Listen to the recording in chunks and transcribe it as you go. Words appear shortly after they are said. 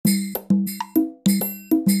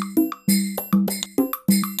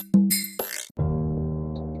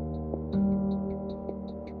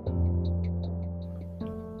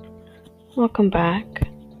Welcome back.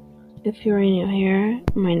 If you're new here,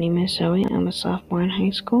 my name is Zoe. I'm a sophomore in high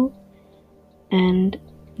school, and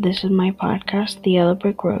this is my podcast, The Yellow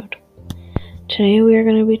Brick Road. Today we are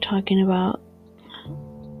going to be talking about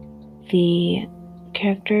the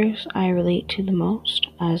characters I relate to the most,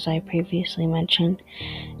 as I previously mentioned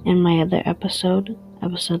in my other episode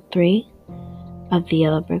 3 of The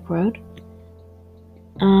Yellow Brick Road.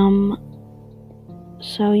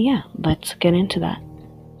 So yeah, let's get into that.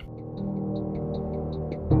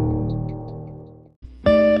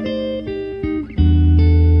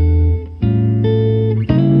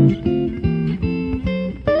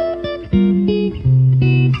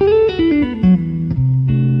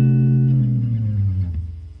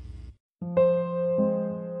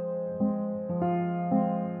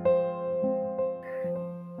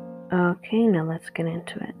 Okay, now let's get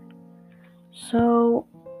into it. So,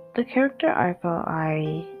 the character I felt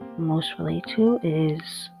I most relate to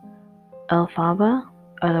is Elphaba,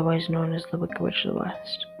 otherwise known as the Wicked Witch of the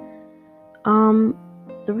West.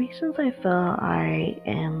 The reasons I feel I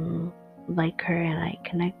am like her and I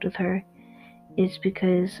connect with her is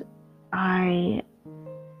because I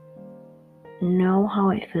know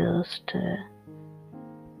how it feels to,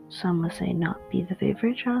 some would say, not be the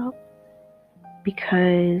favorite child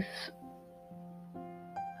because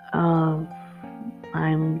of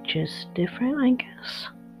I'm just different, I guess.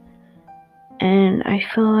 And I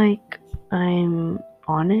feel like I'm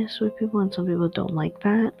honest with people and some people don't like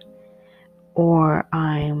that. Or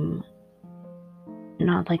I'm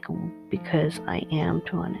not like because I am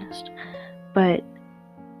too honest. But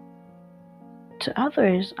to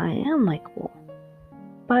others, I am likable.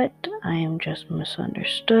 But I am just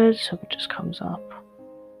misunderstood, so it just comes up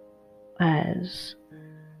as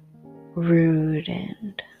rude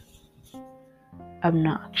and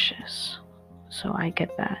obnoxious. So I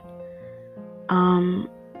get that.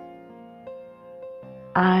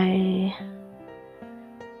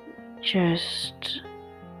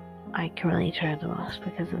 I can relate to her the most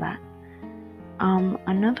because of that.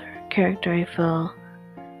 Another character I feel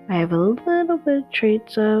I have a little bit of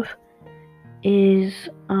traits of is,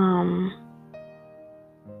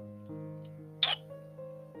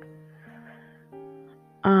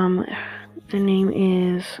 the name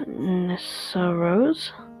is Nessa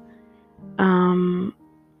Rose. I'm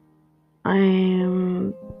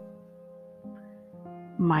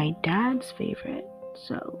my dad's favorite,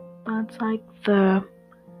 so that's like the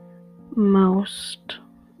most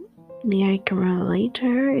I can relate to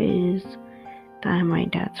her is that I'm my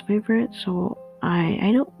dad's favorite, so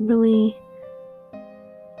I don't really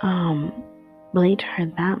relate to her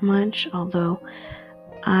that much, although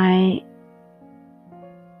I'm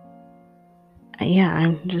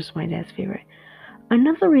just my dad's favorite.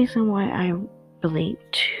 Another reason why I relate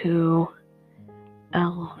to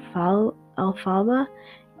Elphaba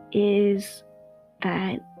is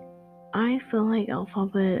that I feel like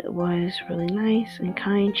Elphaba was really nice and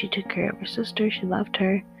kind. She took care of her sister. She loved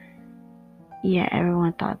her. Yeah,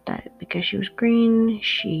 everyone thought that because she was green,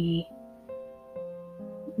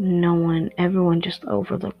 everyone just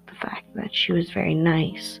overlooked the fact that she was very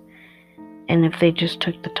nice. And if they just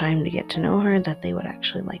took the time to get to know her, that they would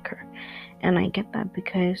actually like her. And I get that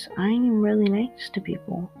because I am really nice to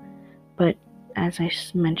people. But as I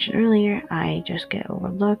mentioned earlier, I just get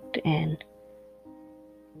overlooked and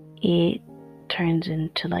it turns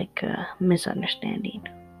into like a misunderstanding.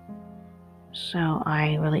 So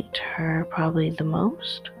I relate to her probably the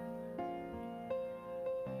most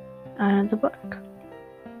out of the book.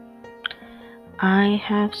 I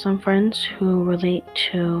have some friends who relate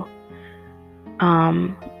to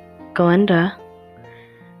Glinda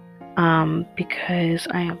because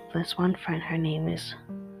I have this one friend, her name is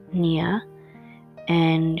Nia,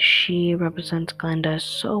 and she represents Glinda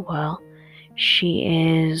so well. She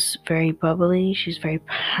is very bubbly, she's very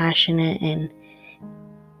passionate and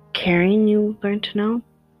caring, you learn to know.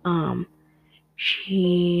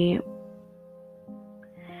 She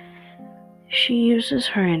uses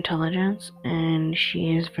her intelligence and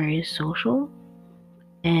she is very social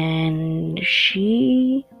and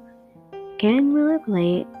she can really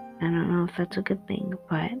relate. I don't know if that's a good thing,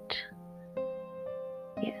 but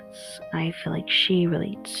yes, I feel like she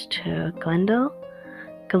relates to Glinda,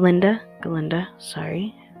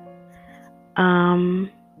 sorry.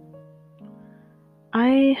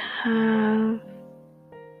 I have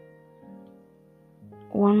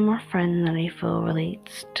one more friend that I feel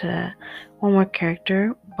relates to one more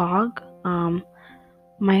character, Bog.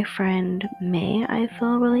 My friend May, I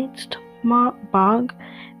feel relates to Bog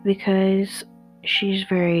because she's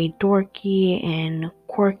very dorky and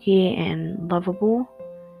quirky and lovable.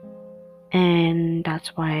 and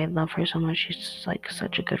that's why I love her so much. She's like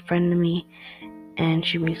such a good friend to me, and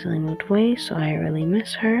she recently moved away, so I really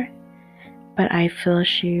miss her. But I feel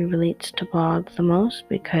she relates to Bog the most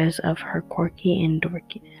because of her quirky and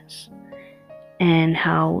dorkiness, and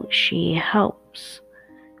how she helps,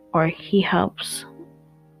 or he helps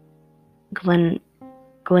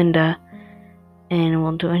Glinda, and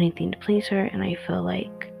will do anything to please her, and I feel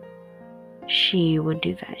like she would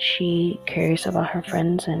do that. She cares about her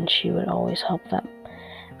friends, and she would always help them.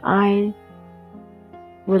 I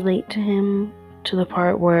relate to him to the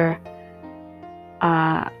part where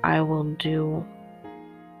I will do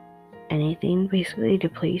anything basically to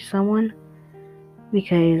please someone,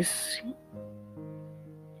 because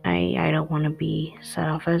I don't want to be set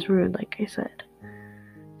off as rude, like I said.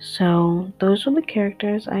 So those are the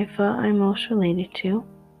characters I felt I most related to.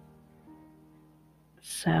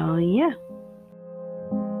 So yeah.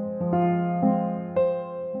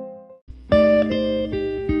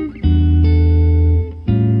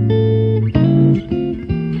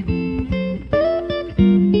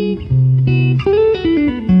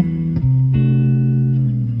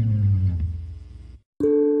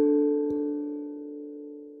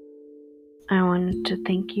 I wanted to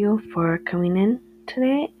thank you for coming in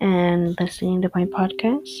today and listening to my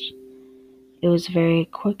podcast. It was a very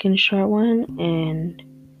quick and short one, and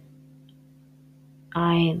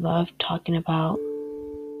I love talking about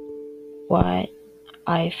what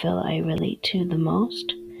I feel I relate to the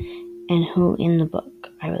most and who in the book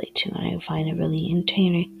I relate to, and I find it really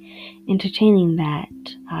entertaining that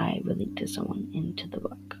I relate to someone into the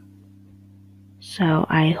book. So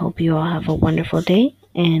I hope you all have a wonderful day,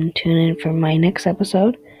 and tune in for my next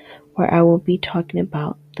episode where I will be talking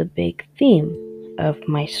about the big theme of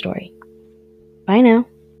my story. Bye now.